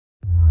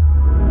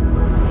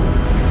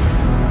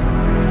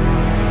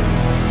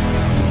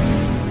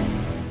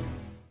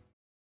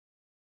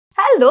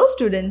Hello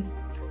students!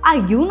 Are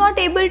you not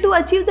able to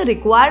achieve the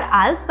required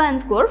IELTS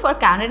band score for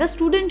Canada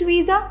student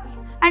visa?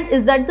 And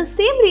is that the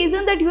same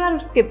reason that you are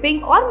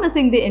skipping or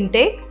missing the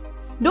intake?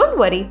 Don't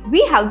worry,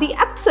 we have the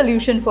apt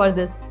solution for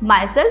this.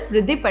 Myself,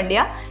 Riddhi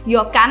Pandya,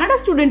 your Canada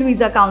Student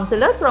Visa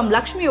Counselor from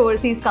Lakshmi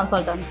Overseas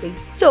Consultancy.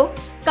 So,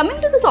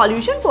 coming to the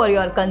solution for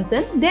your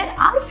concern, there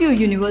are few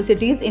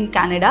universities in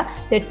Canada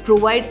that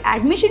provide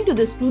admission to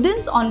the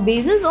students on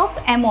basis of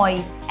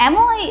MOE.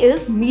 MOE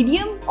is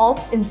Medium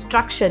of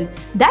Instruction.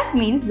 That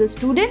means the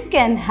student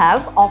can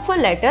have offer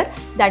letter,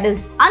 that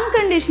is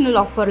unconditional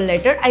offer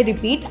letter. I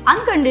repeat,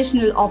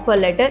 unconditional offer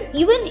letter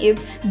even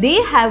if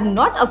they have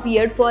not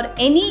appeared for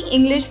any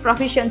English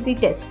proficiency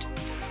test.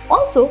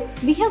 Also,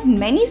 we have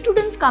many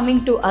students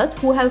coming to us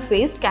who have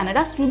faced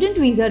Canada student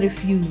visa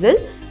refusal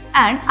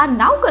and are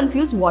now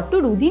confused what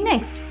to do the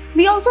next.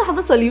 We also have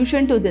a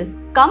solution to this.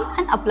 Come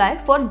and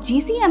apply for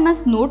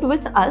GCMS note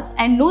with us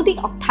and know the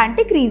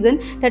authentic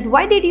reason that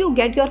why did you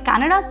get your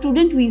Canada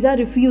student visa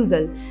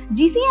refusal.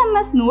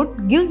 GCMS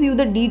note gives you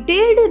the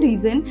detailed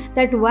reason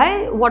that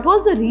what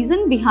was the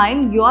reason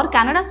behind your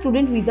Canada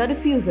student visa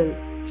refusal,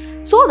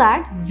 so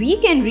that we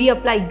can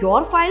reapply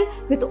your file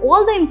with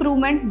all the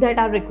improvements that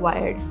are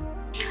required.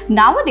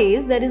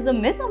 Nowadays, there is a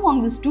myth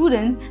among the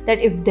students that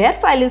if their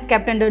file is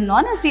kept under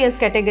non-SDS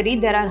category,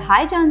 there are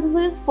high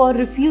chances for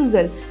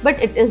refusal,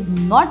 but it is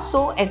not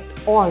so at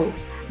all.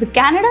 The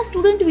Canada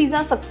student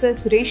visa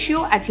success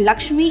ratio at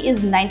Lakshmi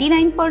is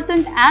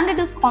 99% and it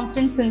is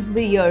constant since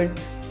the years.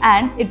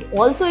 And it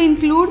also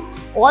includes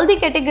all the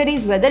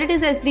categories, whether it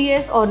is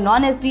SDS or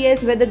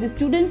non-SDS, whether the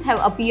students have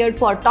appeared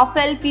for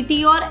TOEFL,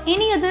 PT or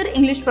any other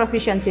English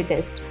proficiency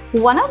test.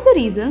 One of the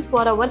reasons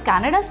for our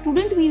Canada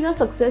student visa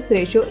success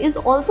ratio is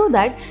also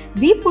that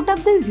we put up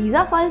the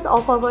visa files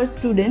of our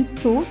students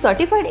through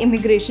certified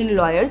immigration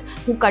lawyers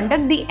who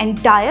conduct the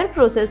entire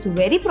process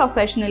very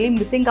professionally,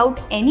 missing out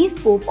any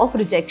scope of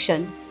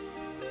rejection.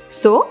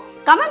 So,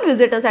 come and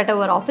visit us at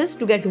our office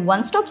to get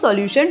one-stop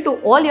solution to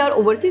all your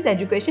overseas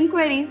education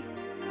queries.